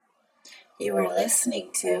You are listening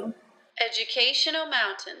to Educational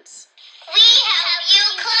Mountains. We help you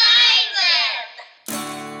climb them.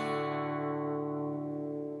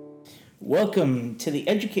 Welcome to the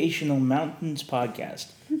Educational Mountains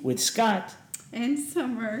podcast with Scott and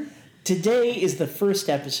Summer. Today is the first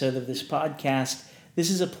episode of this podcast. This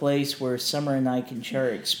is a place where Summer and I can share our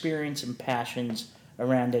experience and passions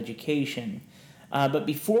around education. But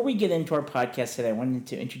before we get into our podcast today, I wanted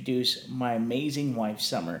to introduce my amazing wife,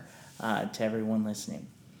 Summer, to everyone listening.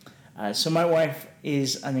 So my wife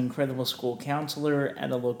is an incredible school counselor at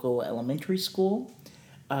a local elementary school,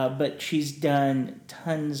 but she's done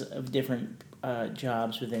tons of different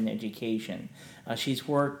jobs within education. She's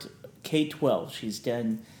worked K-12. She's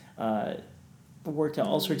done worked at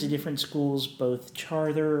all sorts of different schools, both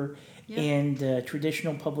charter and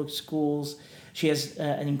traditional public schools. She has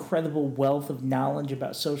an incredible wealth of knowledge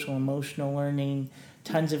about social and emotional learning,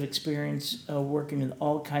 tons of experience working with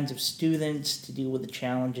all kinds of students to deal with the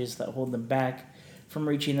challenges that hold them back from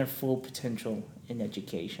reaching their full potential in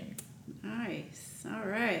education. Nice. All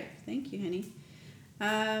right. Thank you, honey.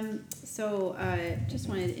 So I just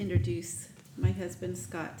wanted to introduce my husband,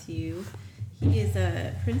 Scott, to you. He is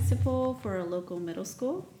a principal for a local middle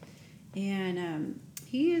school, and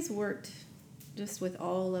he has worked just with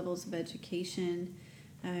all levels of education.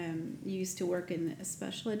 Used to work in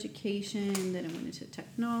special education, then I went into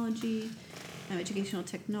technology, educational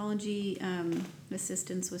technology,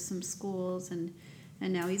 assistance with some schools, and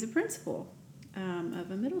now he's a principal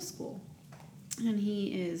of a middle school. And he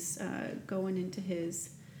is going into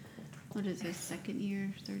his, second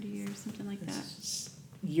year, third year, something like that.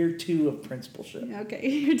 Year 2 of principalship. Okay,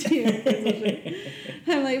 year 2 of principalship.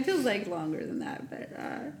 I'm like, it feels like longer than that, but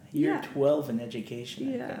year 12 in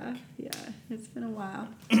education. Yeah, it's been a while.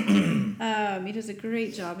 He does a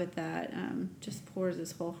great job at that. Just pours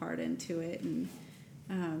his whole heart into it, and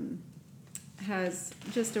has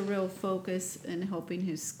just a real focus in helping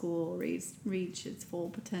his school reach its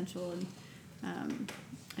full potential. And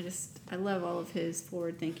I love all of his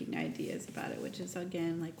forward-thinking ideas about it, which is,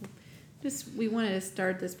 again, like, we wanted to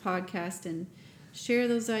start this podcast and share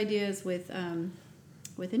those ideas with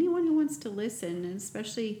anyone who wants to listen, and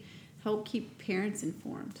especially help keep parents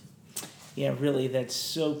informed. Yeah, really, that's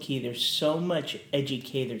so key. There's so much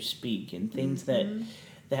educator speak and things that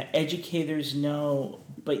educators know,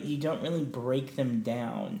 but you don't really break them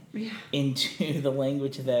down into the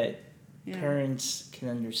language that parents can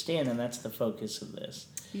understand, and that's the focus of this.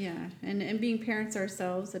 Yeah, and being parents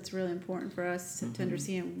ourselves, that's really important for us to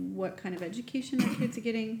understand what kind of education our kids are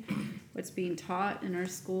getting, what's being taught in our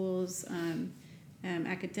schools,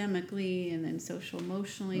 academically, and then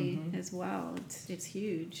social-emotionally as well. It's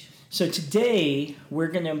huge. So today, we're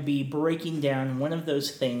going to be breaking down one of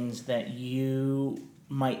those things that you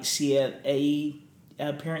might see at a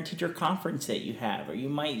parent-teacher conference that you have, or you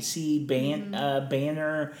might see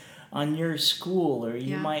banner on your school, or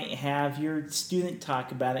you might have your student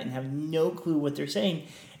talk about it and have no clue what they're saying,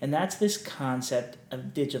 and that's this concept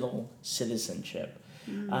of digital citizenship.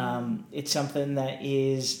 It's something that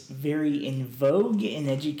is very in vogue in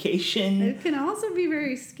education. It can also be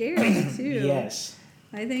very scary, too. Yes.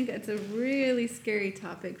 I think it's a really scary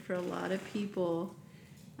topic for a lot of people,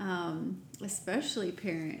 especially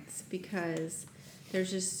parents, because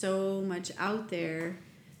there's just so much out there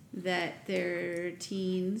that their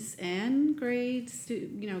teens and grade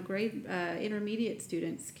intermediate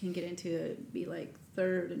students can get into, be like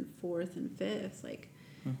third and fourth and fifth,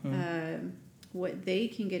 what they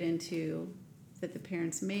can get into that the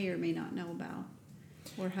parents may or may not know about,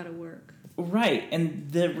 or how to work. Right,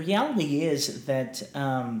 and the reality is that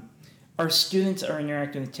our students are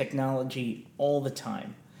interacting with technology all the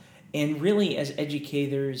time, and really, as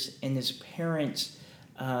educators and as parents,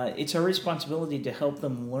 it's our responsibility to help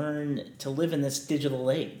them learn to live in this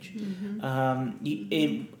digital age.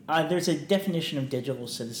 There's a definition of digital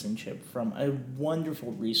citizenship from a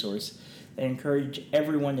wonderful resource that I encourage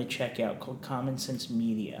everyone to check out called Common Sense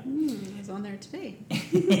Media. I was on there today.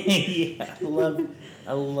 Yeah,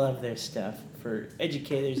 I love their stuff for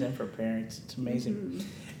educators and for parents. It's amazing.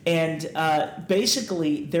 And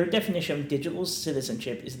basically, their definition of digital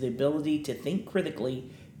citizenship is the ability to think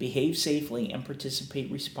critically, behave safely, and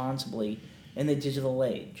participate responsibly in the digital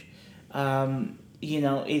age.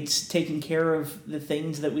 It's taking care of the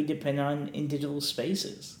things that we depend on in digital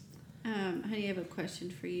spaces. Honey, I have a question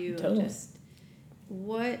for you. Totally. Just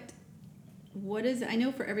what is, I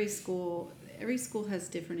know for every school has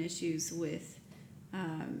different issues with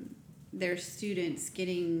their students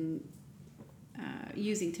getting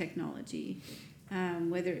using technology,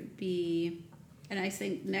 whether it be and I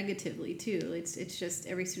think negatively too. It's just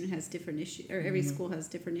every student has different issues, or every school has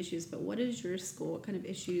different issues. But what is your school? What kind of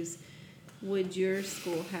issues would your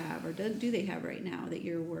school have, or do they have right now that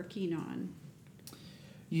you're working on?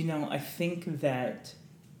 I think that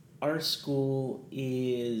our school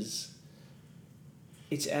it's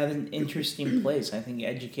at an interesting place. I think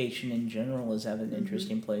education in general is at an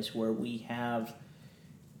interesting place where we have,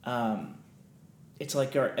 it's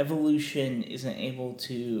like our evolution isn't able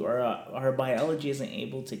to, or our biology isn't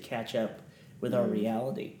able to catch up with our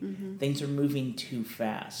reality. Things are moving too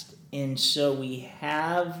fast. And so we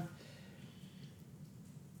have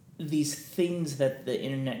these things that the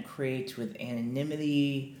internet creates with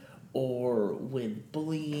anonymity or with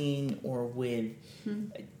bullying or with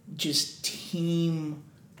just team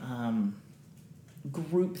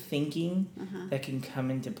group thinking that can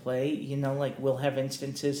come into play. Like we'll have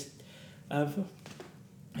instances of,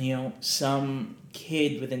 some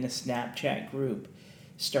kid within a Snapchat group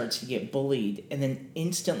starts to get bullied, and then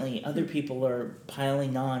instantly other people are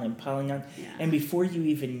piling on. Yeah. And before you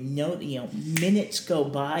even know, minutes go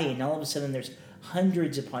by, and all of a sudden there's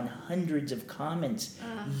hundreds upon hundreds of comments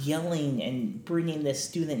yelling and bringing the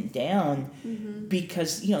student down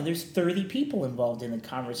because, there's 30 people involved in the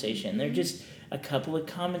conversation. They're just a couple of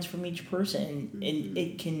comments from each person, and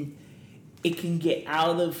it can get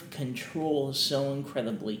out of control so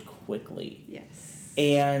incredibly quickly. Yes.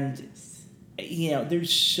 And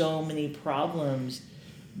there's so many problems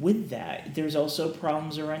with that. There's also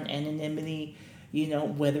problems around anonymity,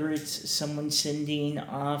 whether it's someone sending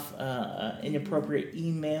off an inappropriate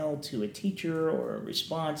email to a teacher or a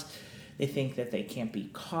response, they think that they can't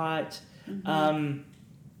be caught. And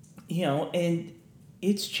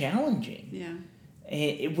it's challenging. Yeah.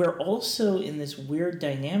 And we're also in this weird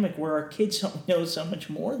dynamic where our kids don't know so much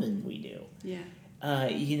more than we do. Yeah.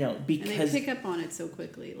 Because... And they pick up on it so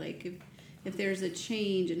quickly. Like, if there's a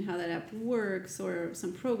change in how that app works or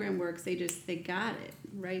some program works, they got it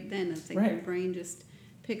right then. It's like their brain just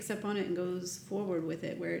picks up on it and goes forward with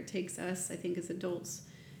it, where it takes us, I think, as adults,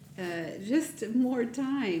 just more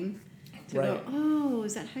time to go, oh,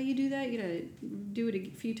 is that how you do that? You gotta do it a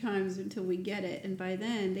few times until we get it. And by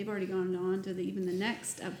then, they've already gone on to even the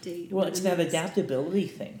next update. Well, it's that adaptability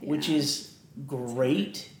thing, which is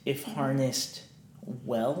great if harnessed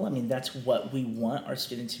well. I mean, that's what we want our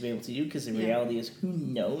students to be able to do, because the reality is, who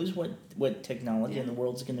knows what technology in the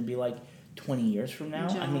world is going to be like 20 years from now.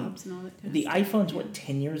 Jobs I mean, and all that kind the of stuff. iPhone's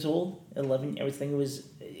 10 years old, 11, everything was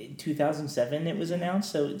 2007 it was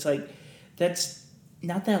announced, so it's like, that's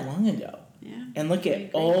not that long ago. Yeah. And look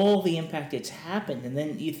at all the impact it's happened, and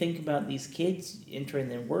then you think about these kids entering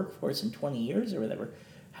the workforce in 20 years or whatever,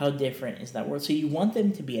 how different is that world? So you want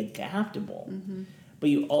them to be adaptable, but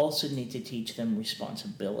you also need to teach them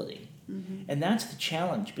responsibility. And that's the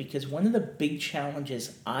challenge, because one of the big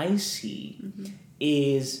challenges I see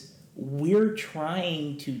is we're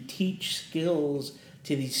trying to teach skills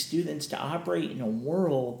to these students to operate in a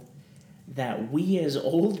world that we as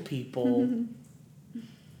old people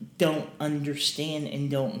don't understand and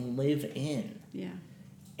don't live in. Yeah.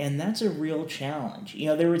 And that's a real challenge.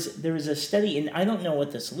 There was a study, and I don't know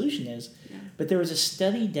what the solution is, but there was a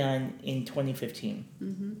study done in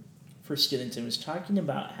 2015 for students. It was talking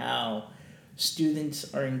about how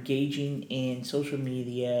students are engaging in social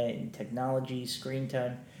media and technology, screen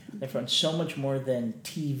time, their phone, so much more than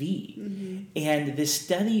TV. And the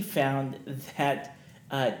study found that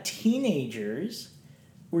teenagers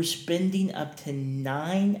were spending up to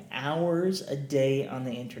 9 hours a day on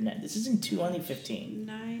the internet. This is in 2015.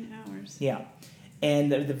 9 hours. Yeah.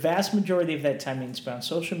 And the vast majority of that time being spent on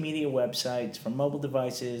social media websites, from mobile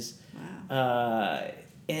devices. Wow.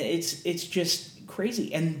 And it's just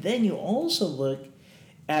crazy. And then you also look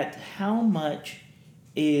at how much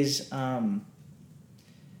is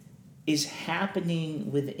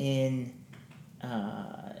happening within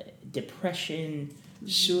depression,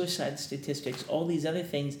 suicide statistics, all these other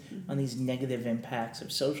things on these negative impacts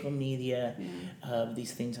of social media, of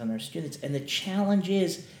these things on our students. And the challenge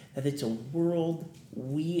is that it's a world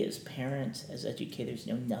we as parents, as educators,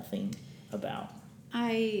 know nothing about.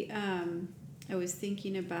 I was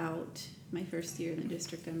thinking about my first year in the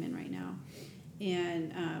district I'm in right now,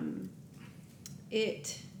 and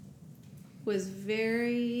it was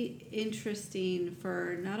very interesting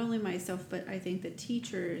for not only myself, but I think the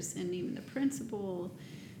teachers and even the principal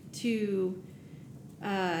to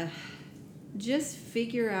just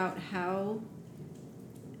figure out how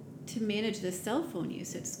to manage the cell phone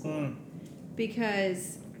use at school.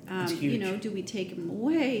 Because, do we take them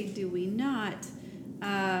away? Do we not?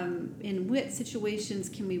 In what situations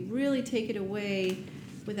can we really take it away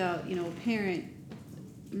without, a parent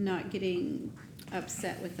not getting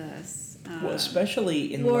upset with us. Well,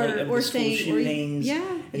 especially in light of the school shootings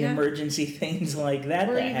and emergency things like that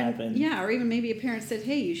happen. Yeah, or even maybe a parent said,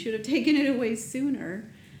 hey, you should have taken it away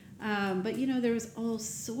sooner. But, there was all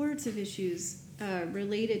sorts of issues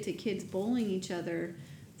related to kids bullying each other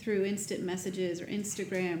through instant messages or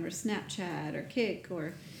Instagram or Snapchat or Kik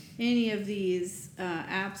or any of these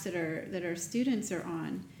apps that our students are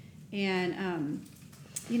on. And,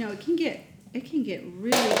 it can get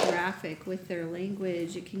really graphic with their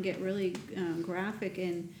language. It can get really graphic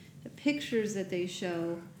in the pictures that they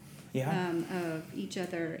show of each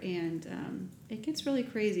other, and it gets really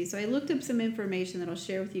crazy. So I looked up some information that I'll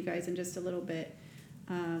share with you guys in just a little bit.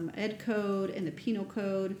 Ed Code and the Penal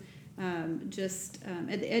Code,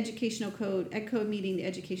 the Educational Code, Ed Code meaning the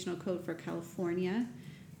Educational Code for California.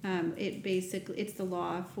 It's the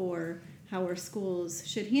law for how our schools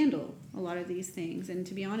should handle a lot of these things. And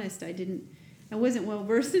to be honest, I wasn't well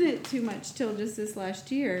versed in it too much till just this last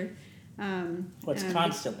year. It's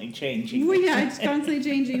constantly changing. Well, yeah, it's constantly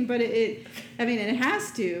changing, but it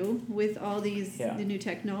has to with all these the new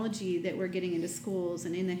technology that we're getting into schools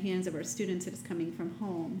and in the hands of our students that is coming from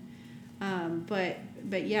home.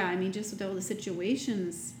 But yeah, just with all the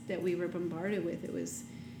situations that we were bombarded with,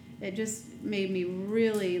 it just made me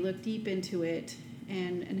really look deep into it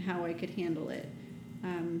and how I could handle it.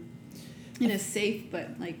 In a safe but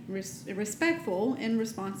respectful and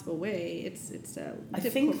responsible way. It's a I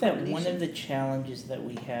think that one of the challenges that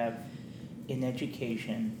we have in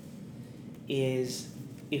education is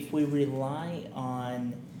if we rely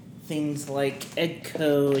on things like Ed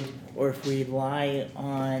Code or if we rely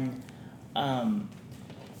on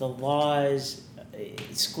the laws,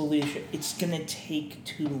 school leadership, it's going to take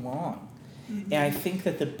too long. Mm-hmm. And I think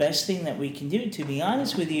that the best thing that we can do, to be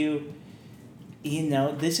honest with you,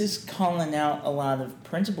 this is calling out a lot of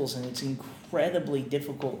principles, and it's incredibly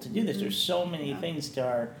difficult to do this. There's so many things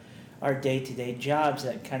to our day-to-day jobs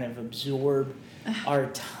that kind of absorb our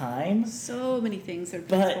time. So many things are.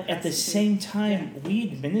 But at the same time,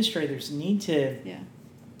 we administrators need to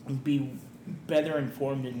be better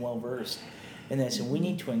informed and well-versed in this, and we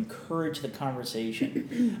need to encourage the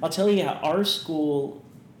conversation. I'll tell you, at our school,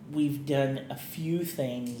 we've done a few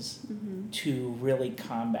things to really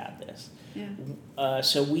combat this. Yeah.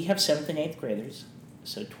 So we have 7th and 8th graders,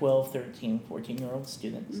 so 12, 13, 14-year-old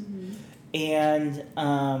students. Mm-hmm. And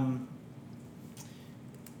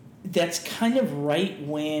that's kind of right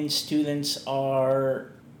when students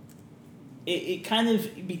are, it kind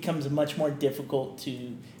of becomes much more difficult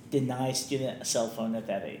to deny a student a cell phone at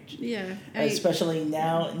that age. Yeah. Especially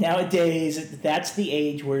nowadays, that's the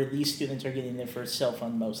age where these students are getting their first cell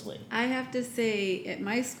phone mostly. I have to say, at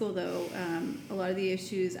my school, though, a lot of the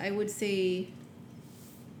issues, I would say,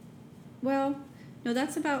 well, no,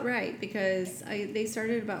 that's about right, because they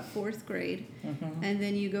started about 4th grade, and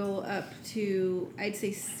then you go up to, I'd say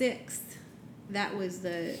 6th. That was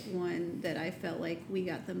the one that I felt like we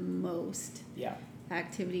got the most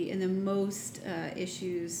activity and the most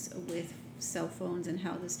issues with cell phones and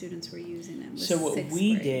how the students were using them. So what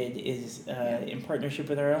we did is, in partnership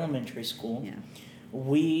with our elementary school,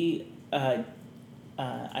 we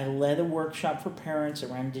I led a workshop for parents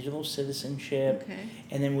around digital citizenship,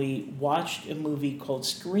 and then we watched a movie called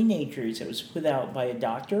Screenagers that was put out by a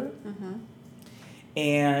doctor,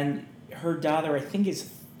 and her daughter, I think, is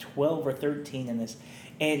 12 or 13 in this,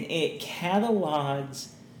 and it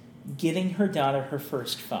catalogs getting her daughter her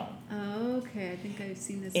first phone. Oh, okay. I think I've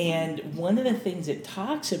seen this And one of the things it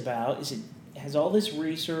talks about is it has all this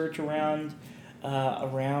research around how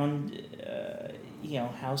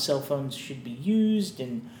cell phones should be used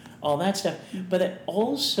and all that stuff. But it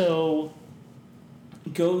also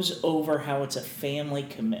goes over how it's a family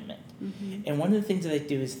commitment. And one of the things that they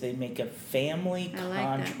do is they make a family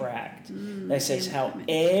contract that says how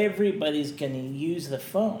everybody's going to use the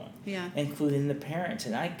phone, including the parents.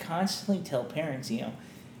 And I constantly tell parents,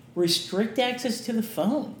 restrict access to the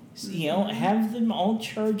phone. Have them all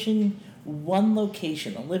charge in one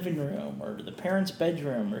location, the living room or the parents'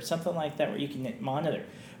 bedroom or something like that where you can monitor.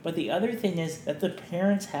 But the other thing is that the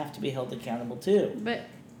parents have to be held accountable too. But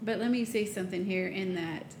let me say something here in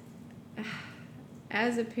that,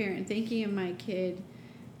 as a parent, thinking of my kid,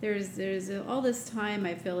 there's all this time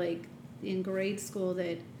I feel like in grade school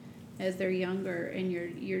that as they're younger and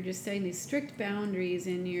you're just setting these strict boundaries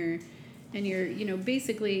and you're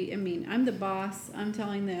basically, I'm the boss, I'm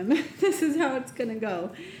telling them this is how it's gonna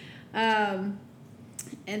go. And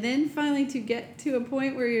then finally to get to a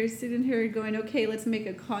point where you're sitting here going, okay, let's make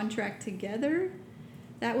a contract together,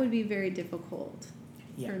 that would be very difficult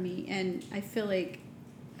for me. And I feel like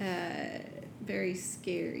very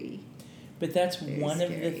scary. But that's Very one of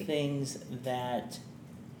the scary. things that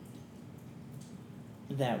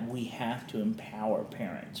we have to empower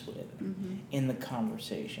parents with in the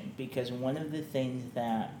conversation, because one of the things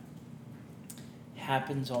that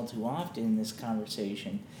happens all too often in this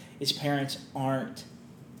conversation is parents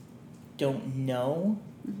don't know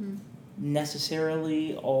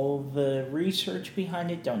necessarily all the research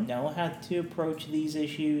behind it, don't know how to approach these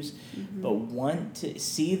issues, but want to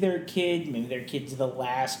see their kid, maybe their kid's the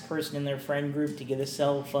last person in their friend group to get a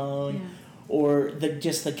cell phone, or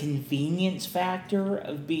just the convenience factor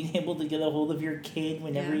of being able to get a hold of your kid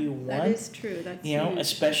whenever you want. That is true. That's huge.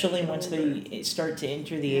 Especially once they start to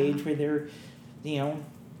enter the age where they're,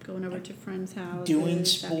 going over to friends' houses, doing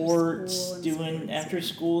sports, doing after yeah.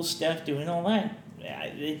 school stuff, doing all that.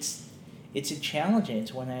 It's a challenge, and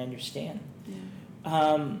it's one I understand.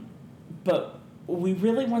 Yeah. But we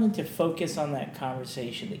really wanted to focus on that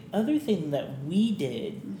conversation. The other thing that we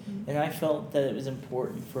did, and I felt that it was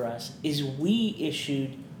important for us, is we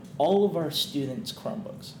issued all of our students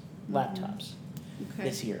Chromebooks, laptops,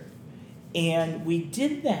 this year. And we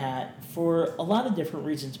did that for a lot of different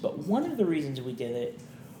reasons, but one of the reasons we did it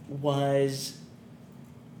was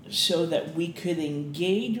so that we could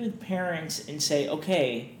engage with parents and say,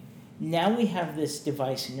 okay, now we have this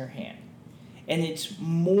device in your hand, and it's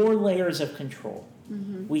more layers of control.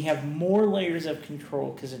 We have more layers of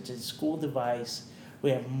control because it's a school device. We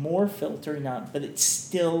have more filtering up, but it's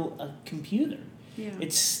still a computer. Yeah.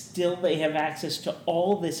 It's still, they have access to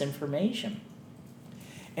all this information.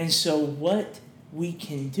 And so what we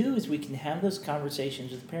can do is we can have those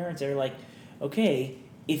conversations with parents. They're like, okay,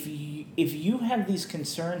 if you have these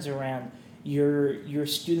concerns around your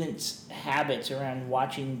students' habits around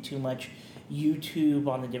watching too much YouTube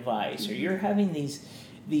on the device, or you're having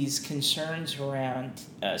these concerns around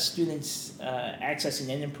students accessing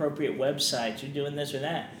inappropriate websites or doing this or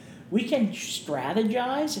that, we can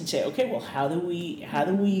strategize and say, okay, well, how do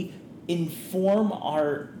we inform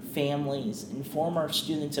our families, inform our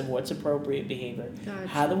students of what's appropriate behavior? Gotcha.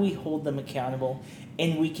 How do we hold them accountable?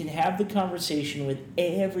 And we can have the conversation with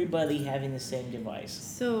everybody having the same device.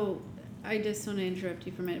 So, I just want to interrupt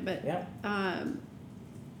you for a minute, but Yeah.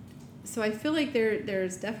 So I feel like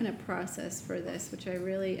there's definite process for this, which I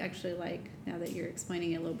really actually like now that you're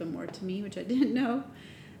explaining it a little bit more to me, which I didn't know,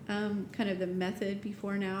 kind of the method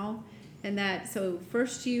before now. And that, so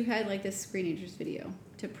first you had like this screenagers video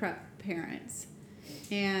to prep parents.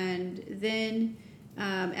 And then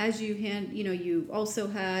as you you also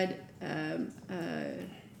had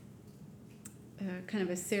kind of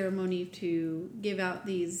a ceremony to give out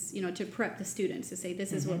these, to prep the students to say,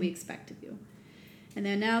 this is what we expect of you. And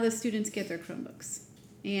then now the students get their Chromebooks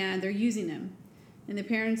and they're using them. And the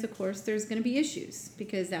parents, of course, there's going to be issues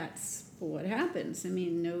because that's what happens. I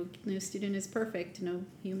mean, no student is perfect. No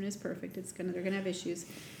human is perfect. They're going to have issues.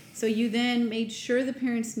 So you then made sure the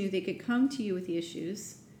parents knew they could come to you with the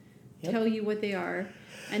issues, tell you what they are,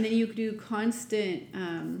 and then you could do constant,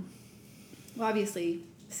 obviously,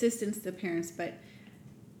 assistance to the parents. But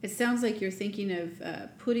it sounds like you're thinking of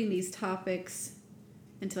putting these topics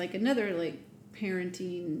into like another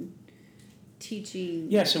parenting, teaching.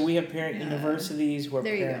 Yeah, so we have parent universities where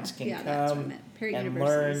parents can come and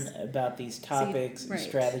learn about these topics and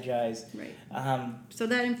strategize. Right. So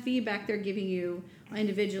that feedback they're giving you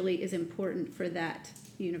individually is important for that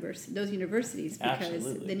those universities,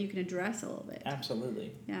 because then you can address all of it.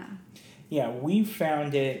 Absolutely. Yeah. Yeah, we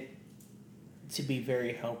found it to be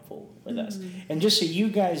very helpful with us. And just so you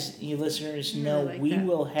listeners know, we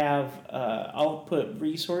will have, I'll put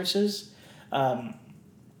resources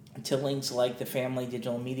to links like the Family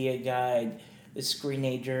Digital Media Guide, the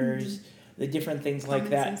Screenagers, the different things like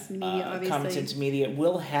that. Common Sense Media.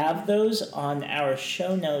 We'll have those on our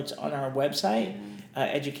show notes on our website,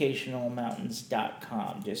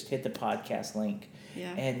 educationalmountains.com. Just hit the podcast link,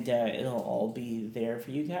 and it'll all be there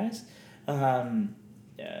for you guys to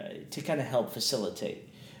kind of help facilitate.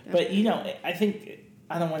 But, I think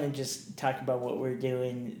I don't want to just talk about what we're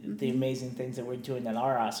doing, the amazing things that we're doing at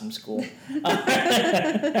our awesome school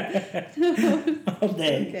all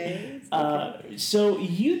day. Okay. So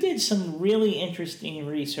you did some really interesting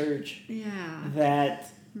research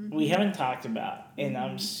that we haven't talked about, and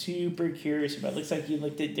I'm super curious about. It looks like you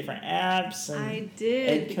looked at different apps and I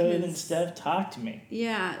did, ed code and stuff. Talk to me.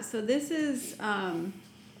 Yeah, so this is some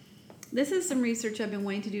research I've been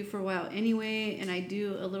wanting to do for a while anyway, and I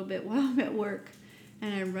do a little bit while I'm at work.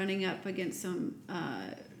 And I'm running up against some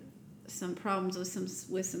problems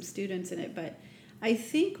with some students in it. But I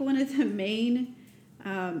think one of the main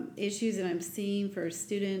issues that I'm seeing for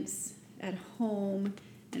students at home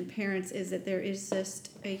and parents is that there is just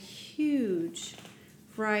a huge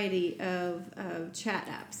variety of chat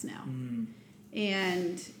apps now.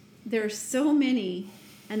 And there's so many,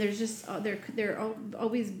 and there's just they're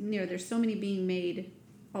always there's so many being made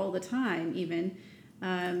all the time, even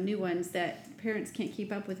new ones that parents can't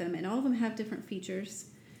keep up with them, and all of them have different features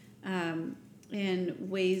and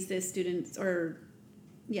ways that students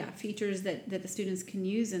features that the students can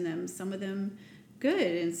use in them. Some of them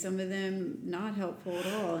good and some of them not helpful at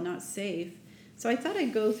all, not safe. So I thought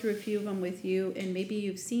I'd go through a few of them with you, and maybe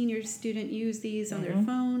you've seen your student use these on their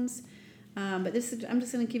phones. But I'm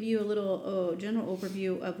just going to give you a little general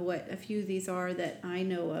overview of what a few of these are that I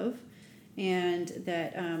know of, and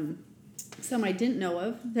that some I didn't know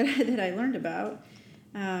of that I learned about,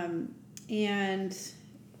 and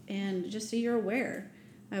just so you're aware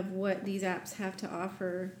of what these apps have to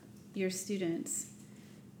offer your students,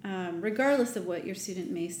 regardless of what your student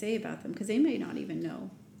may say about them, because they may not even know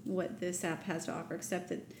what this app has to offer, except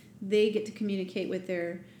that they get to communicate with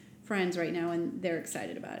their friends right now and they're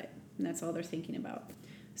excited about it, and that's all they're thinking about.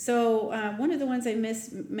 So one of the ones I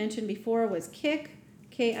mentioned before was Kik,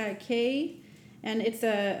 K-I-K, and it's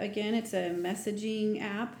a messaging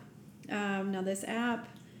app. Now this app,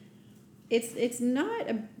 it's not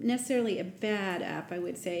necessarily a bad app, I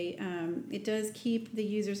would say. It does keep the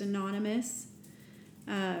users anonymous.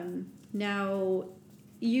 Now,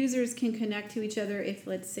 users can connect to each other if,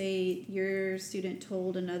 let's say, your student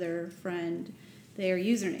told another friend their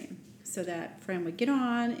username. So that friend would get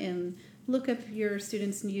on and look up your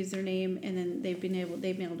student's username, and then they've been able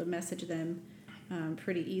to message them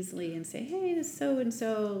pretty easily and say, hey, this is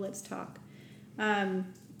so-and-so, let's talk.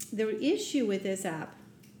 The issue with this app,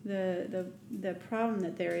 the problem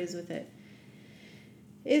that there is with it,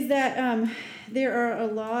 is that there are a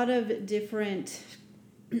lot of different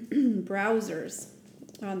browsers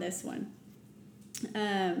on this one,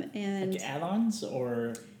 and like add-ons,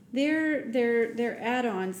 or they're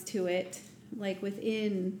add-ons to it, like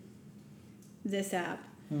within this app.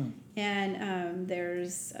 And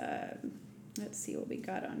there's let's see what we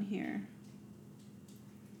got on here.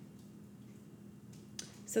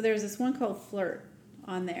 So there's this one called Flirt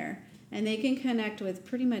on there, and they can connect with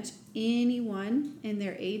pretty much anyone in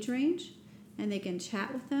their age range, and they can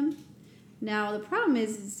chat with them. Now, the problem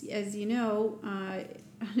is as you know,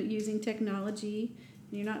 using technology,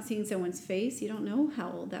 you're not seeing someone's face. You don't know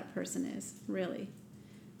how old that person is, really,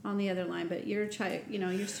 on the other line. But your child,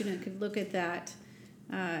 your student could look at that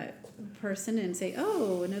person and say,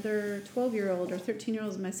 oh, another 12-year-old or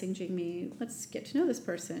 13-year-old is messaging me. Let's get to know this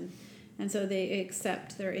person. And so they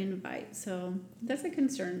accept their invite. So that's a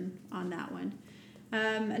concern on that one.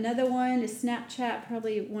 Another one is Snapchat,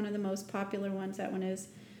 probably one of the most popular ones, that one is.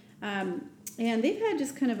 And they've had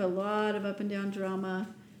just kind of a lot of up and down drama.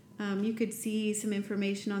 You could see some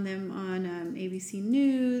information on them on ABC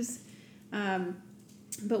News.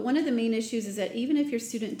 But one of the main issues is that even if your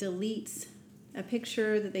student deletes a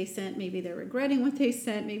picture that they sent, maybe they're regretting what they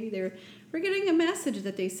sent, maybe they're forgetting a message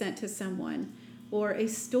that they sent to someone, or a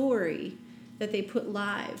story that they put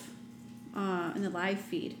live in the live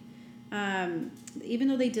feed. Even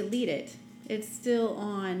though they delete it, it's still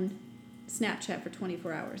on Snapchat for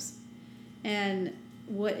 24 hours. And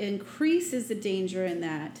what increases the danger in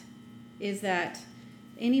that is that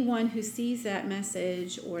anyone who sees that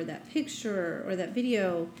message or that picture or that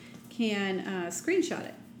video can screenshot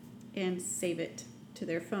it and save it to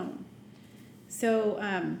their phone. So,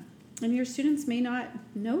 and your students may not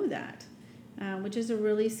know that, which is a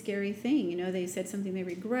really scary thing. They said something they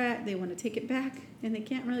regret, they want to take it back, and they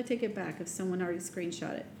can't really take it back if someone already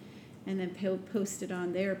screenshot it and then post it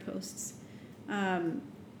on their posts.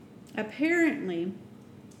 Apparently,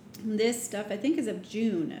 this stuff, I think, is of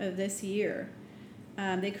June of this year.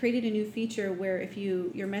 They created a new feature where if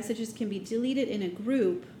your messages can be deleted in a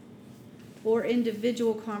group or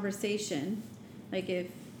individual conversation, again,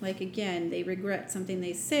 they regret something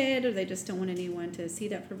they said, or they just don't want anyone to see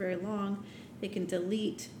that for very long, they can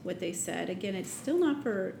delete what they said. Again, it's still not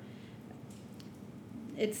for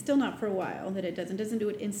a while that it doesn't do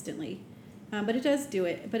it instantly, but it does do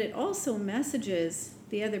it. But it also messages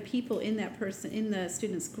the other people in the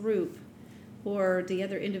student's group, or the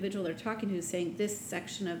other individual they're talking to, saying this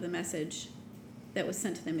section of the message that was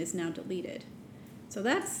sent to them is now deleted. So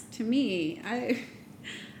that's, to me,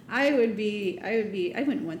 I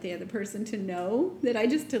wouldn't want the other person to know that I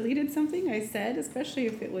just deleted something I said, especially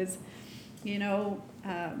if it was,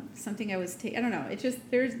 something I was I don't know.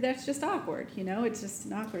 That's just awkward, It's just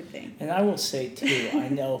an awkward thing. And I will say too, I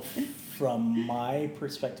know from my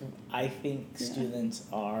perspective, I think students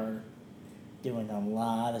are doing a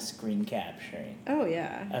lot of screen capturing. Oh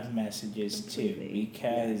yeah. Of messages completely. too,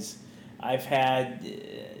 because I've had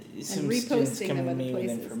some students reposting come of to other me with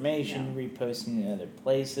places. information, reposting in other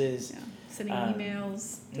places. Yeah. Sending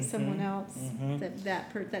emails to someone else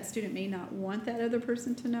that student may not want that other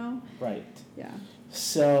person to know. Right. Yeah.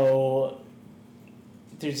 So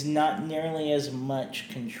there's not nearly as much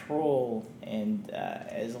control and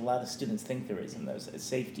as a lot of students think there is in those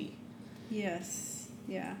safety. Yes.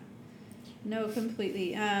 Yeah. No,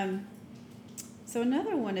 completely. So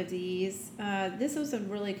another one of these, this was a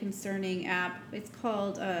really concerning app. It's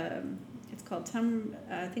called I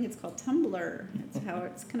think it's called Tumblr. That's how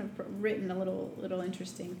it's kind of written, a little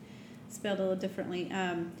interesting, spelled a little differently.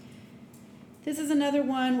 This is another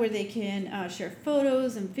one where they can share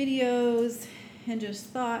photos and videos and just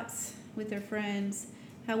thoughts with their friends.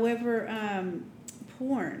 However,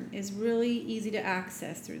 porn is really easy to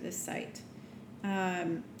access through this site.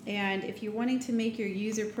 And if you're wanting to make your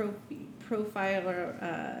user profile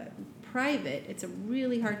or private, it's a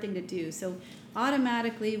really hard thing to do. So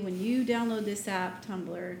automatically, when you download this app,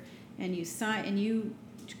 Tumblr, and you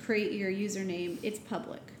create your username, it's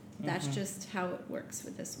public. That's just how it works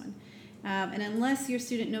with this one. And unless your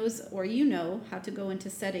student knows or you know how to go into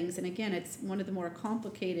settings, and again, it's one of the more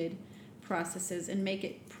complicated processes, and make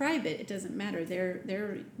it private, it doesn't matter.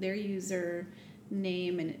 Their user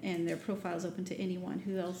name and their profile is open to anyone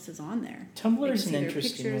who else is on there. Tumblr is an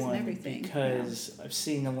interesting one because Yeah. I've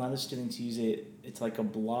seen a lot of students use it. It's like a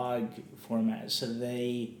blog format, so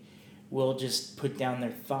they will just put down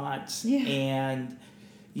their thoughts. Yeah. And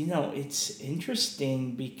it's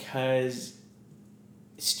interesting because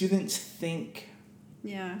students think,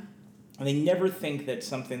 Yeah. and they never think that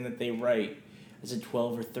something that they write as a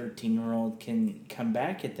 12 or 13-year-old can come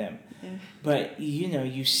back at them. Yeah. But,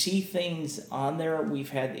 you see things on there. We've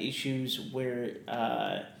had issues where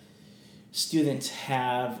students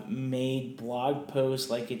have made blog posts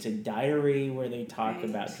like it's a diary where they talk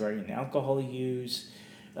about drug and alcohol use.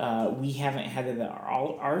 We haven't had it at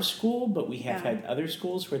our school, but we have had other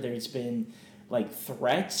schools where there's been like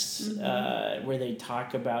threats where they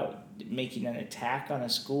talk about making an attack on a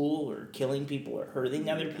school or killing people or hurting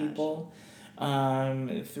other people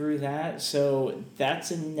through that. So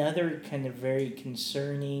that's another kind of very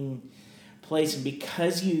concerning place. And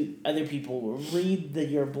because other people will read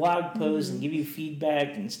your blog posts and give you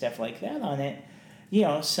feedback and stuff like that on it,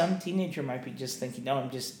 some teenager might be just thinking,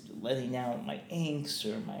 I'm just letting out my angst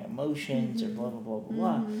or my emotions or blah, blah, blah,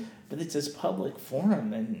 blah, blah. But it's this public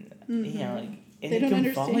forum and, and They it don't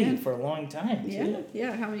can follow you understand. for a long time, too.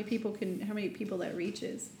 Yeah, how many people that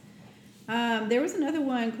reaches. There was another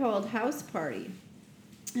one called House Party.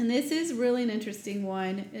 And this is really an interesting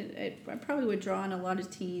one. I probably would draw on a lot of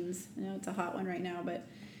teens. I know it's a hot one right now, but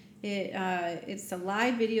it's a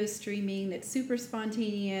live video streaming that's super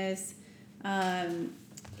spontaneous. And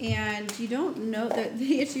you don't know,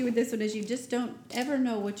 the issue with this one is you just don't ever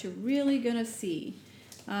know what you're really going to see.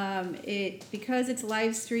 Because it's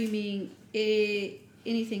live streaming,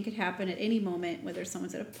 anything could happen at any moment, whether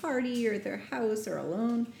someone's at a party or at their house or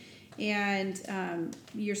alone. And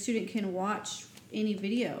your student can watch any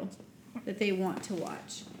video that they want to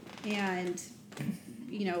watch, and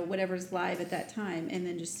whatever's live at that time, and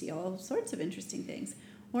then just see all sorts of interesting things,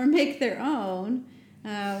 or make their own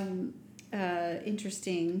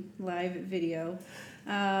interesting live video.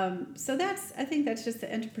 So I think that's just the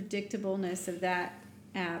unpredictableness of that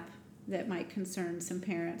app that might concern some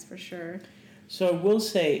parents for sure. So I will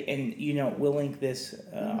say, and we'll link this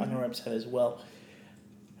on our website as well.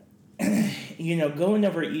 Going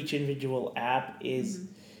over each individual app is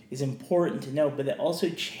important to know, but it also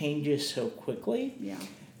changes so quickly. Yeah.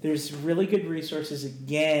 There's really good resources.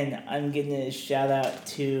 Again, I'm getting a shout out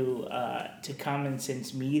to Common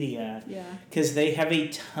Sense Media. Yeah. Because they have a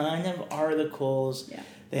ton of articles. Yeah.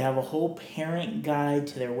 They have a whole parent guide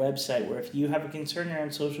to their website where if you have a concern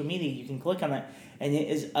around social media, you can click on that, and it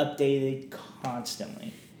is updated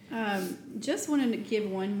constantly. Just wanted to give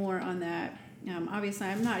one more on that. Obviously,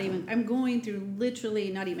 I'm going through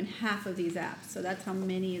literally not even half of these apps, so that's how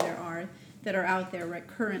many there are that are out there right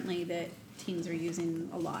currently that teens are using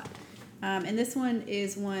a lot. And this one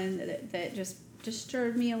is one that just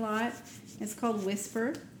disturbed me a lot. It's called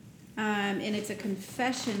Whisper, and it's a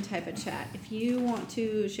confession type of chat. If you want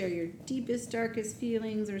to share your deepest, darkest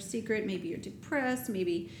feelings or secret, maybe you're depressed,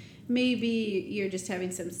 maybe you're just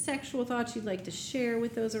having some sexual thoughts you'd like to share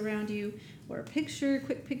with those around you, or a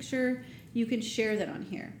quick picture, you can share that on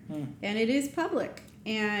here. And it is public,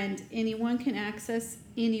 and anyone can access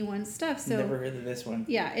anyone's stuff. So never heard of this one.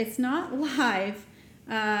 Yeah, it's not live,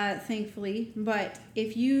 thankfully, but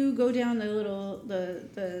if you go down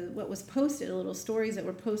the what was posted, the little stories that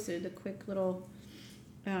were posted, the quick little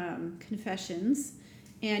confessions,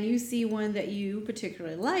 and you see one that you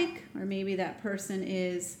particularly like, or maybe that person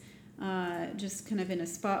is just kind of in a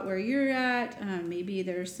spot where you're at, maybe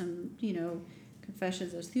there's some,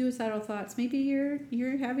 confessions of suicidal thoughts. Maybe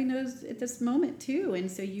you're having those at this moment too,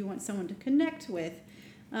 and so you want someone to connect with.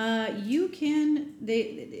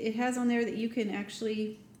 It has on there that you can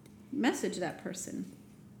actually message that person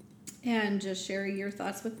and just share your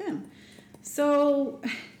thoughts with them. So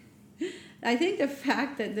I think the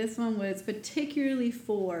fact that this one was particularly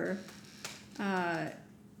for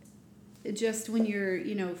just when you're,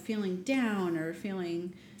 feeling down or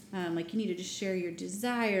feeling like you need to just share your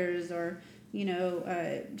desires or,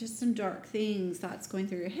 just some dark thoughts going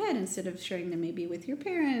through your head, instead of sharing them maybe with your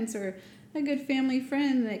parents or a good family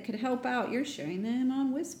friend that could help out, you're sharing them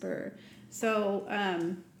on Whisper. So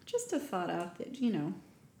just a thought out that,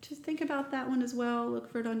 just think about that one as well.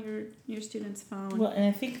 Look for it on your student's phone. Well, and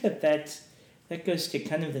I think that goes to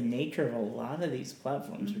kind of the nature of a lot of these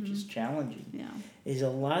platforms, which is challenging. Yeah. Is a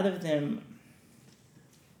lot of them,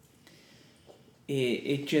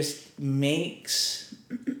 it just makes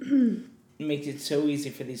it so easy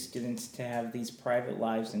for these students to have these private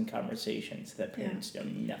lives and conversations that parents know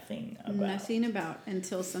nothing about. Nothing about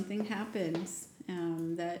until something happens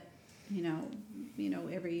that,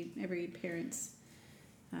 every parent's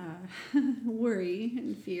worry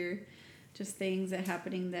and fear, just things that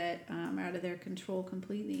happening that are out of their control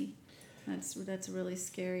completely. That's really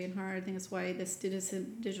scary and hard. I think that's why this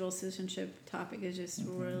digital citizenship topic is just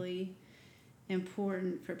really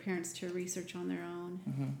important for parents to research on their own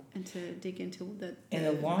and to dig into the and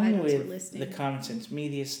along with the common sense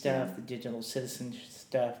media stuff, the digital citizenship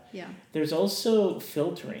stuff, there's also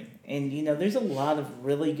filtering. And there's a lot of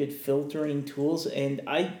really good filtering tools, and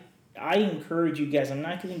I encourage you guys, I'm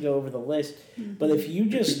not going to go over the list, but if you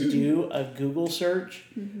just do a Google search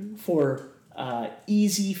for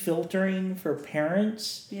easy filtering for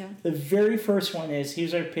parents, the very first one is,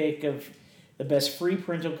 here's our pick of the best free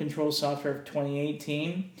parental control software of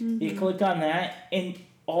 2018. You click on that, and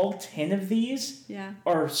all 10 of these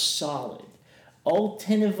are solid. All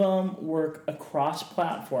 10 of them work across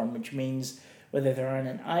platform, which means whether they're on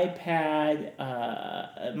an iPad,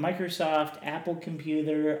 Microsoft, Apple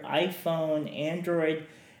computer, iPhone, Android,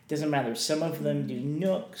 doesn't matter. Some of them do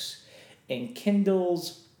Nooks and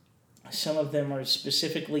Kindles. Some of them are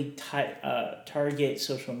specifically target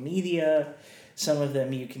social media. Some of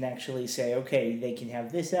them you can actually say, okay, they can have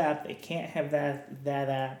this app, they can't have that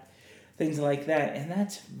app, things like that. And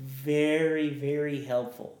that's very, very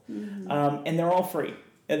helpful. And they're all free.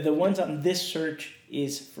 The ones on this search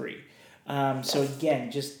is free. So again,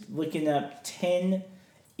 just looking up 10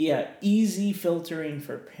 easy filtering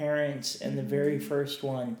for parents, and the very first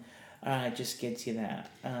one just gets you that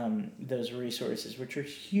those resources, which are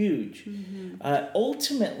huge.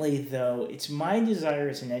 Ultimately, though, it's my desire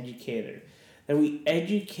as an educator that we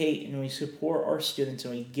educate and we support our students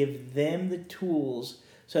and we give them the tools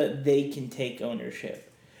so that they can take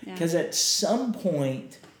ownership. Because at some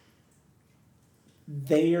point,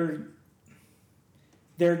 they're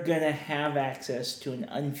going to have access to an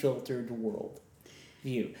unfiltered world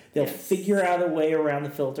view. They'll figure out a way around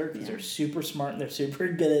the filter because they're super smart and they're super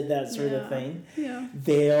good at that sort of thing.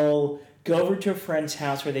 They'll go over to a friend's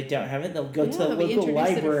house where they don't have it. They'll go to the local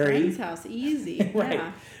library. To a friend's house, easy.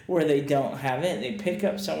 Where they don't have it. They pick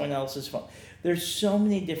up someone else's phone. There's so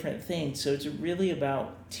many different things. So it's really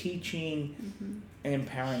about teaching and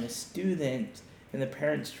empowering the student and the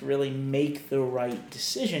parents to really make the right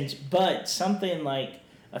decisions. But something like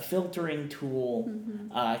a filtering tool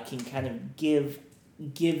can kind of give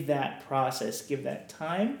that process, give that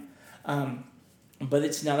time. But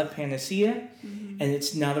it's not a panacea, and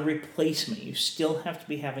it's not a replacement. You still have to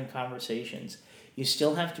be having conversations. You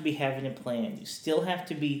still have to be having a plan. You still have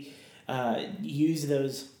to be use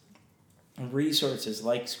those resources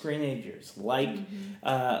like screenagers, like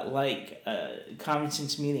Common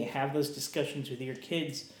Sense Media. Have those discussions with your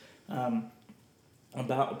kids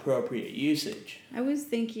about appropriate usage. I was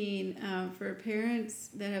thinking for parents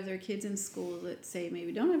that have their kids in school, let's say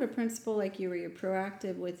maybe don't have a principal like you, where you're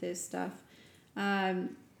proactive with this stuff.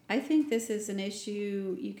 I think this is an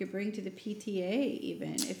issue you could bring to the PTA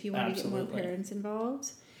even if you want to get more parents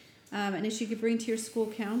involved. An issue you could bring to your school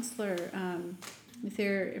counselor. If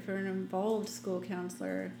they're an involved school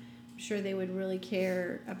counselor, I'm sure they would really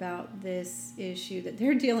care about this issue that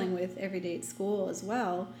they're dealing with every day at school as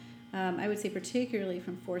well. I would say particularly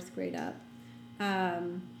from 4th grade up.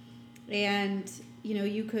 And,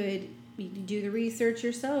 you could do the research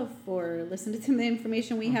yourself or listen to some of the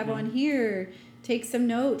information we have on here. take some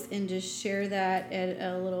notes and just share that at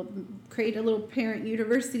create a little parent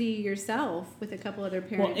university yourself with a couple other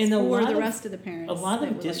parents or the rest of the parents. A lot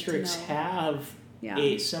of districts have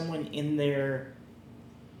someone in their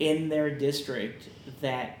district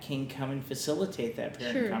that can come and facilitate that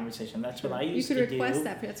parent conversation. That's what I used to do. You could request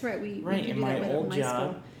that. That's right. We in my old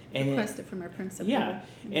job. And request it from our principal. Yeah,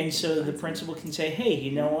 and so the principal can say, hey,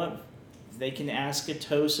 you know what? They can ask a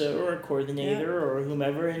TOSA or a coordinator or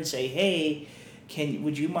whomever and say, hey,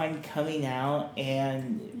 would you mind coming out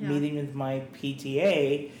and meeting with my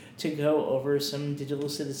PTA to go over some digital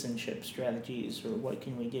citizenship strategies, or what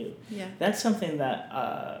can we do? Yeah. That's something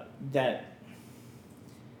that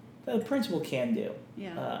the principal can do.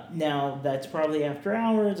 Yeah. Now, that's probably after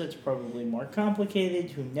hours. It's probably more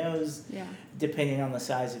complicated. Who knows? Yeah. Depending on the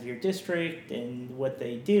size of your district and what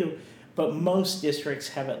they do. But most districts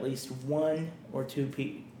have at least one or two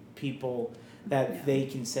people that they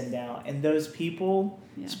can send out. And those people,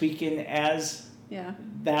 speaking as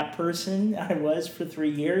that person I was for 3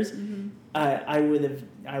 years, I would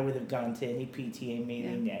have gone to any PTA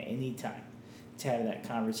meeting at any time to have that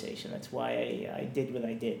conversation. That's why I did what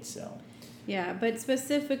I did. So. Yeah, but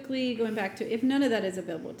specifically going back to, if none of that is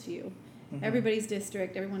available to you, everybody's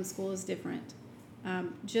district, everyone's school is different.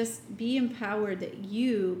 Just be empowered that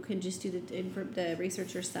you can just do the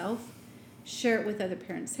research yourself, share it with other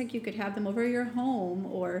parents. Heck, you could have them over your home,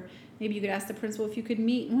 or maybe you could ask the principal if you could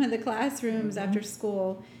meet in one of the classrooms after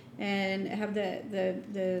school and have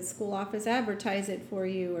the school office advertise it for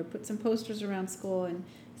you, or put some posters around school and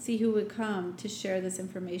see who would come to share this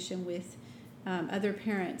information with other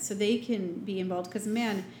parents so they can be involved. Because,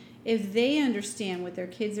 man, if they understand what their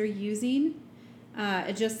kids are using,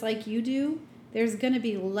 just like you do, there's going to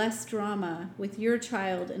be less drama with your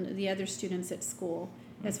child and the other students at school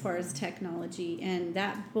as far as technology. And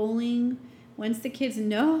that bullying, once the kids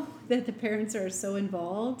know that the parents are so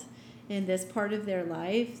involved in this part of their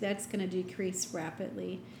life, that's going to decrease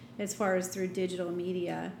rapidly as far as through digital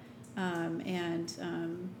media.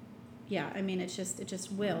 It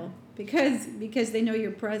just will, because they know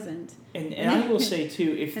you're present. And I will say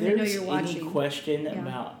too, if there's any question Yeah.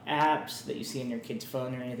 about apps that you see on your kid's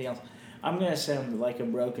phone or anything else, I'm going to sound like a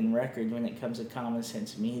broken record when it comes to Common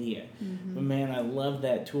Sense Media. Mm-hmm. But man, I love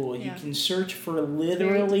that tool. Yeah. You can search for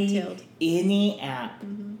literally any app.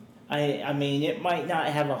 Mm-hmm. I mean, it might not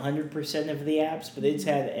have 100% of the apps, but it's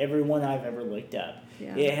had every one I've ever looked up.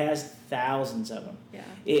 Yeah. It has thousands of them. Yeah.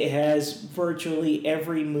 It has virtually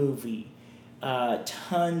every movie,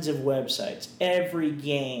 tons of websites, every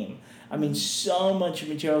game. I mean, so much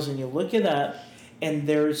materials, and you look it up, and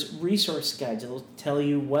there's resource guides. It'll tell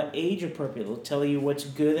you what age appropriate. It'll tell you what's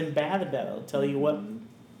good and bad about it. It'll tell you what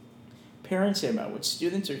parents say about it, what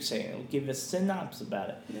students are saying. It'll give a synopsis about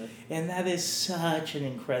it. Yep. And that is such an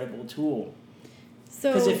incredible tool.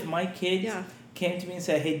 So, Because if my kid came to me and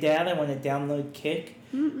said, hey, Dad, I want to download Kik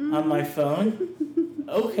on my phone,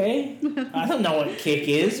 okay. I don't know what Kik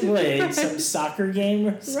is. What, it's some soccer game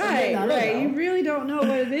or something? Right. Know. You really don't know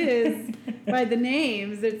what it is by the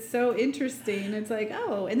names. It's so interesting. It's like,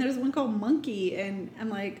 oh, and there's one called Monkey, and I'm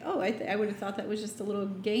like, oh, I would have thought that was just a little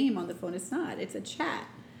game on the phone. It's not. It's a chat.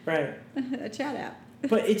 Right. A chat app.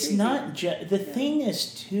 But it's not just... The thing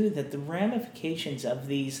is, too, that the ramifications of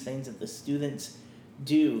these things that the students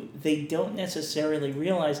do, they don't necessarily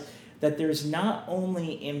realize that there's not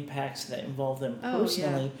only impacts that involve them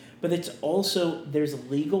personally, but it's also, there's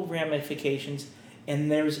legal ramifications and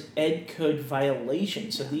there's ed code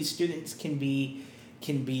violations. So these students can be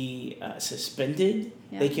suspended.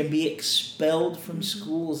 They can be expelled from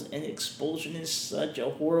schools, and expulsion is such a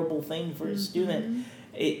horrible thing for a student.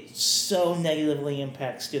 It so negatively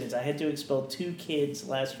impacts students. I had to expel 2 kids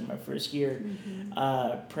last year, my first year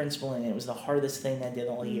principal, and it was the hardest thing I did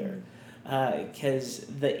all year. Because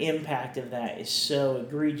the impact of that is so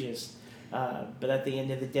egregious. But at the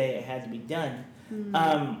end of the day, it had to be done.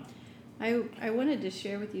 I wanted to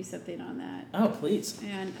share with you something on that. Oh, please.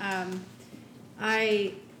 And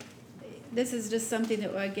this is just something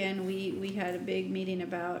that, again, we had a big meeting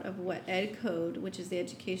about, of what ed code, which is the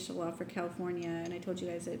educational law for California, and I told you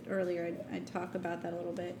guys that earlier. I'd talk about that a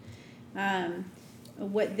little bit.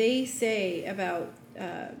 What they say about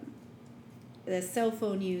the cell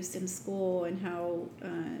phone use in school, and how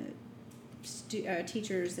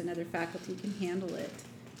teachers and other faculty can handle it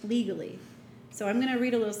legally. So I'm going to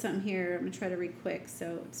read a little something here. I'm going to try to read quick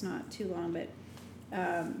so it's not too long, but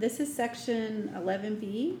this is section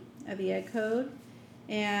 11B of the Ed Code,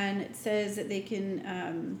 and it says that they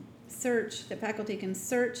can the faculty can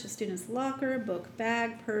search a student's locker, book,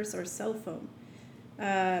 bag, purse, or cell phone.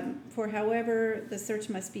 For however, the search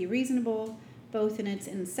must be reasonable, both in its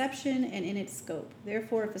inception and in its scope.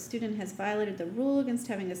 Therefore, if a student has violated the rule against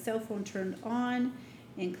having a cell phone turned on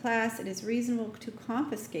in class, it is reasonable to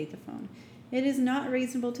confiscate the phone. It is not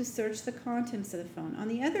reasonable to search the contents of the phone. On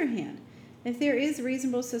the other hand, if there is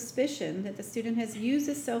reasonable suspicion that the student has used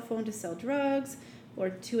a cell phone to sell drugs or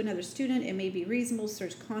to another student, it may be reasonable to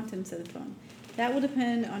search contents of the phone. That will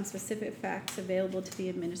depend on specific facts available to the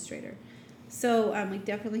administrator. So we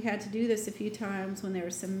definitely had to do this a few times when there were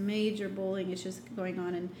some major bullying issues going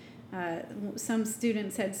on, and some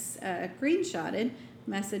students had screenshotted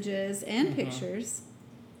messages and pictures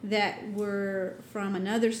that were from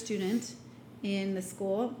another student in the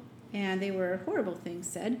school, and they were horrible things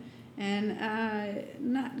said, and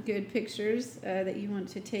not good pictures that you want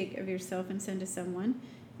to take of yourself and send to someone.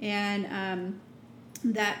 And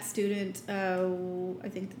that student, I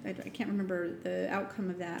think, I can't remember the outcome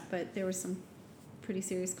of that, but there were some pretty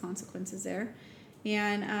serious consequences there.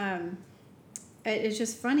 And it's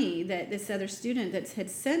just funny that this other student that had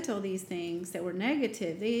sent all these things that were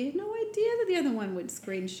negative, they had no idea that the other one would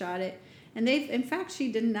screenshot it. And in fact,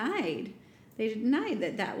 she denied. They denied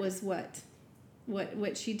that was what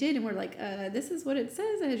she did, and we're like, this is what it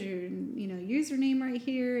says. It has your username right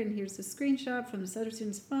here, and here's the screenshot from this other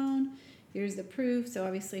student's phone. Here's the proof. So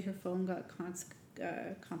obviously her phone got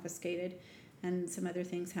confiscated, and some other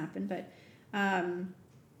things happened. But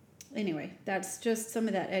anyway, that's just some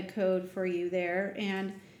of that ed code for you there.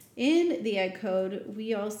 And in the ed code,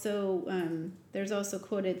 we also there's also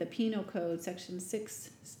quoted the penal code, section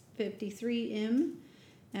 653M,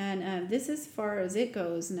 and this as far as it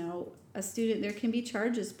goes. Now, a student, there can be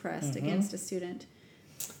charges pressed against a student.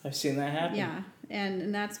 I've seen that happen. Yeah,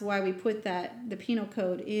 and that's why we put the penal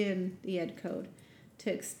code in the ed code,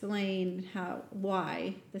 to explain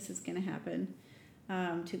why this is going to happen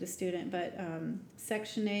to the student. But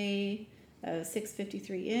Section A,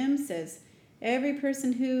 653M says, every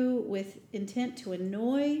person who, with intent to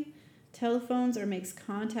annoy, telephones or makes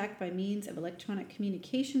contact by means of electronic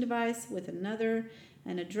communication device with another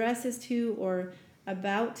and addresses to or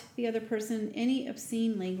about the other person any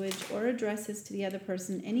obscene language or addresses to the other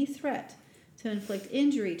person any threat to inflict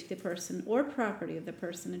injury to the person or property of the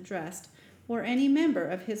person addressed or any member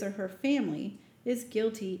of his or her family is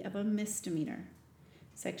guilty of a misdemeanor.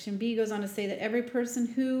 Section B goes on to say that every person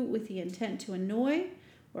who, with the intent to annoy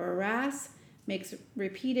or harass, makes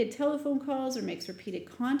repeated telephone calls or makes repeated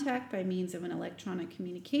contact by means of an electronic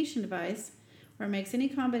communication device or makes any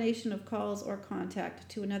combination of calls or contact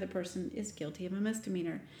to another person is guilty of a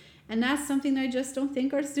misdemeanor. And that's something that I just don't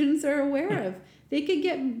think our students are aware of. They could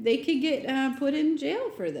get put in jail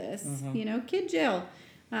for this, kid jail.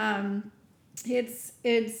 It's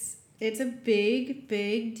a big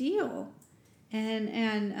deal.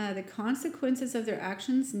 And the consequences of their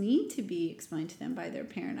actions need to be explained to them by their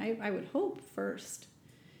parent. I would hope first,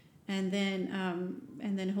 and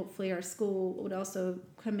then hopefully our school would also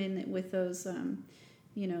come in with those,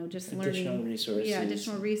 just additional learning, resources.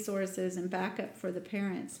 additional resources and backup for the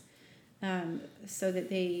parents, so that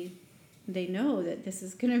they know that this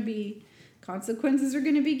is going to be consequences are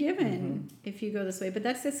going to be given if you go this way. But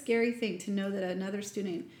that's a scary thing, to know that another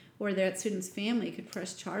student or that student's family could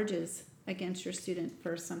press charges against your student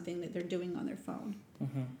for something that they're doing on their phone.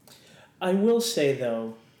 I will say,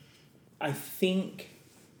 though, I think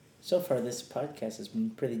so far this podcast has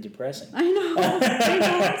been pretty depressing. I know.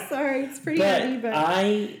 I'm sorry. It's pretty heavy, but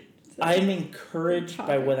I'm encouraged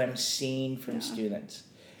by what I'm seeing from students.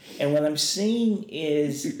 And what I'm seeing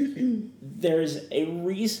is there's a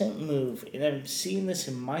recent move, and I've seen this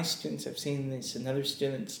in my students, I've seen this in other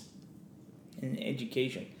students in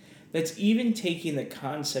education, that's even taking the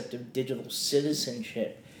concept of digital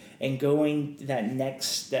citizenship and going that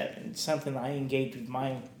next step. And something I engage with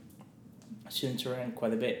my students around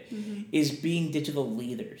quite a bit is being digital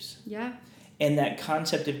leaders. Yeah. And that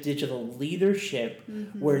concept of digital leadership,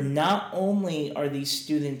 where not only are these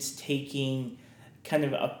students taking kind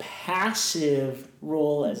of a passive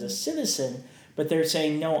role as a citizen, but they're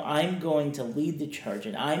saying, no, I'm going to lead the charge,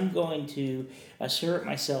 and I'm going to assert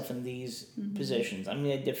myself in these positions. I'm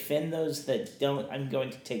going to defend those that don't. I'm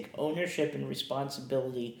going to take ownership and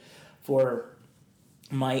responsibility for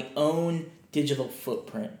my own digital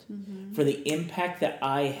footprint, for the impact that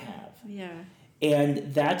I have. Yeah.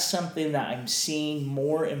 And that's something that I'm seeing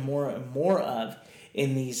more and more and more of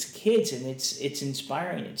in these kids, and it's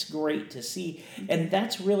inspiring. It's great to see, and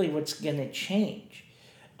that's really what's going to change.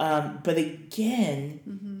 But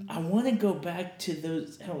again, I want to go back to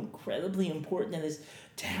those, how incredibly important it is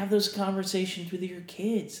to have those conversations with your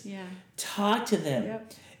kids. Yeah. Talk to them.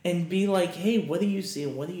 Yep. and be like, hey, what are you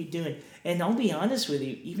seeing? What are you doing? And I'll be honest with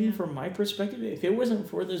you, even Yeah. from my perspective, if it wasn't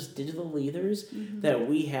for those digital leaders Mm-hmm. that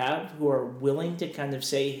we have who are willing to kind of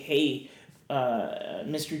say, hey,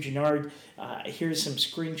 Mr. Gennard, here's some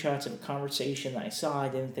screenshots of a conversation I saw. I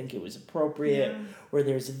didn't think it was appropriate, Yeah. or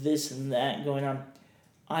there's this and that going on.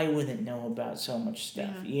 I wouldn't know about so much stuff.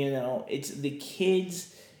 Yeah. It's the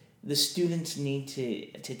kids, the students need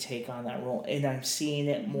to take on that role, and I'm seeing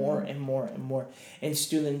it more and more and more. And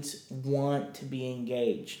students want to be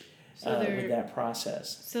engaged with that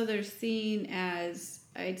process. So they're seen as,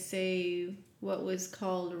 I'd say, what was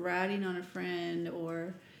called ratting on a friend,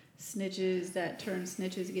 or snitches that turn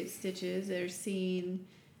snitches get stitches. They're seeing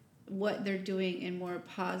what they're doing in more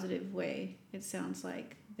positive way. It sounds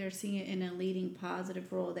like they're seeing it in a leading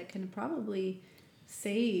positive role that can probably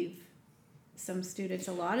save some students,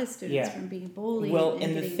 a lot of students, from being bullied. Well,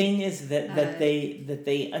 and the thing is that they sent about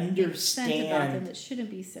them understand that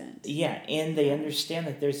shouldn't be sent. Yeah, and they understand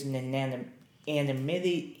that there's an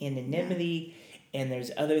anonymity, and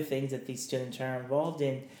there's other things that these students are involved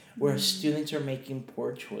in where students are making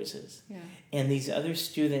poor choices. Yeah. And these other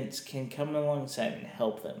students can come alongside and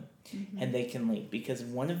help them, and they can lead. Because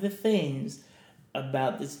one of the things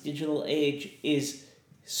about this digital age is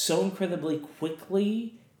so incredibly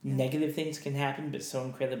quickly negative things can happen, but so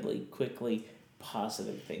incredibly quickly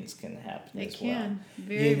positive things can happen They as can. well.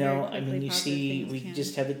 Very, very I quickly mean, you positive see, things we can.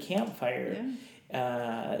 just had the campfire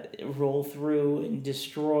roll through and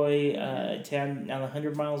destroy a town now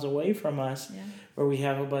 100 miles away from us, where we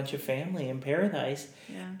have a bunch of family in paradise,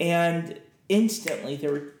 and instantly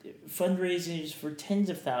there were fundraisers for tens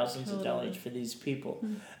of thousands of dollars for these people,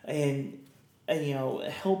 and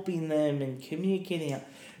helping them and communicating out.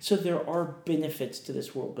 So there are benefits to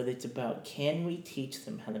this world, but it's about, can we teach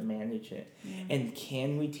them how to manage it, and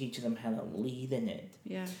can we teach them how to lead in it,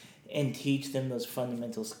 and teach them those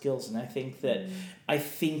fundamental skills. And I think that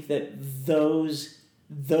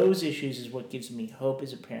those issues is what gives me hope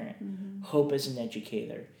as a parent, hope as an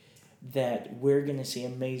educator, that we're going to see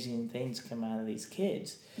amazing things come out of these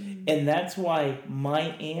kids. And that's why my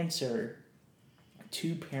answer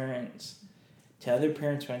to parents, to other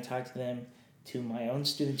parents when I talk to them, to my own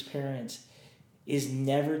students' parents, is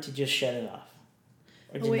never to just shut it off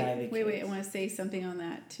or deny the kids. Wait, I want to say something on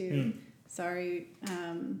that too. Sorry.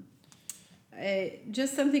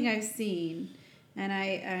 Just something I've seen, and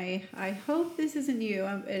I hope this isn't you,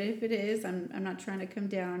 and if it is, I'm not trying to come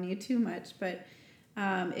down on you too much, but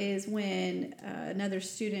is when another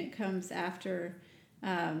student comes after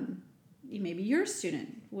maybe your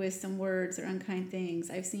student with some words or unkind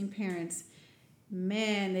things. I've seen parents,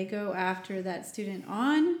 man, they go after that student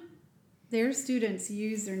on their student's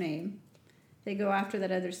username. They go after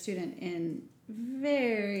that other student in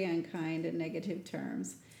very unkind and negative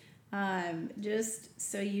terms. Just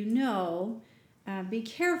so you know, be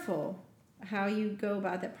careful how you go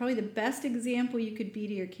about that. Probably the best example you could be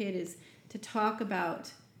to your kid is to talk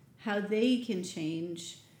about how they can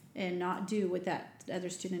change and not do what that other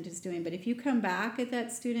student is doing. But if you come back at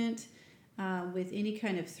that student with any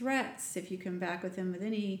kind of threats, if you come back with them with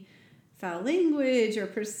any foul language or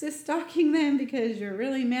persist stalking them because you're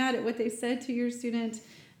really mad at what they said to your student,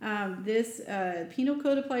 this penal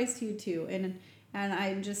code applies to you too. And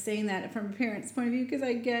I'm just saying that from a parent's point of view because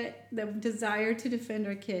I get the desire to defend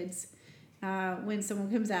our kids when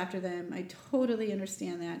someone comes after them. I totally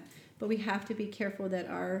understand that. But we have to be careful that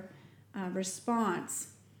our response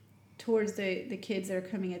towards the kids that are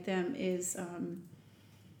coming at them is,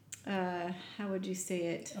 how would you say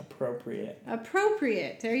it? Appropriate.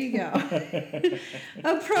 There you go.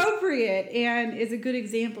 Appropriate, and is a good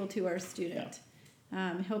example to our student.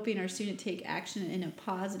 Helping our student take action in a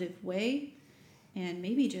positive way, and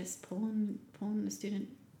maybe just pulling the student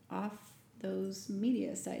off those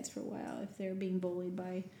media sites for a while if they're being bullied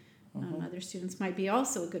by other students might be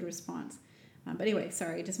also a good response. But anyway,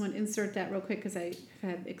 sorry, I just want to insert that real quick because I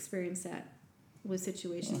have experienced that with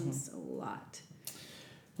situations a lot.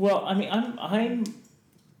 Well, I mean, I'm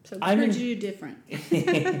you different.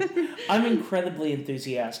 I'm incredibly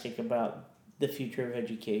enthusiastic about the future of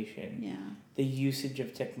education. Yeah. The usage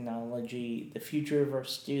of technology, the future of our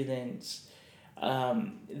students,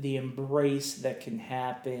 the embrace that can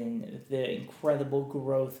happen, the incredible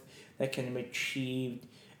growth that can be achieved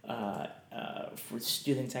for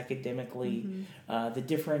students academically, the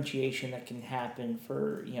differentiation that can happen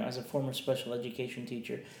for, as a former special education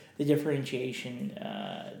teacher, the differentiation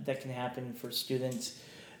that can happen for students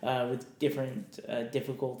with different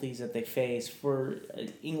difficulties that they face, for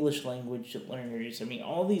English language learners. I mean,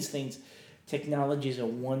 all these things, technology is a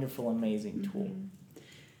wonderful, amazing tool.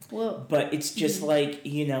 Well, but it's just like,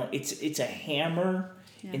 it's a hammer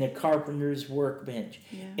in a carpenter's workbench.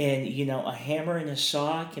 Yeah. And, a hammer and a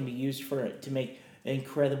saw can be used to make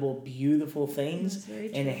incredible, beautiful things. That's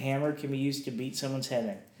very And a true. hammer can be used to beat someone's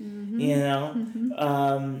head in.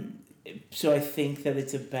 Mm-hmm. So I think that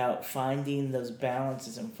it's about finding those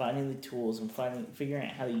balances and finding the tools and figuring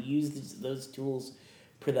out how to use those tools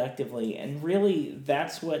productively. And really,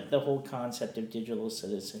 that's what the whole concept of digital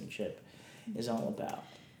citizenship is all about.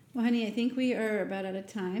 Well, honey, I think we are about out of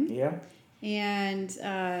time. Yeah. And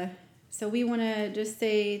so we want to just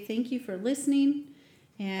say thank you for listening.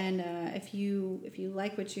 And if you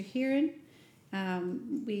like what you're hearing,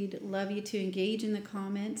 we'd love you to engage in the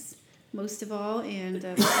comments most of all. And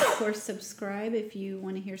of course, subscribe if you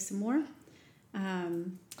want to hear some more.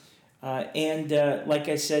 Like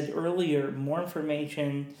I said earlier, more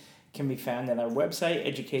information can be found at our website,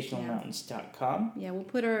 educationalmountains.com. Yeah, we'll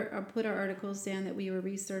put our articles down that we were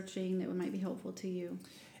researching that might be helpful to you.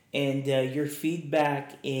 And your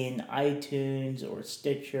feedback in iTunes or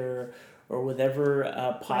Stitcher or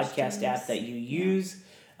whatever podcast app that you use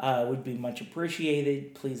would be much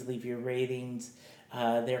appreciated. Please leave your ratings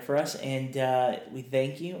there for us. And we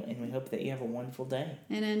thank you, and we hope that you have a wonderful day.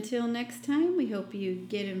 And until next time, we hope you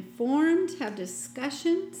get informed, have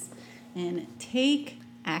discussions, and take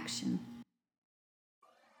action.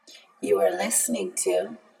 You are listening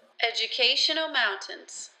to Educational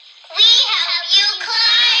Mountains. We help you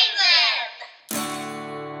climb them.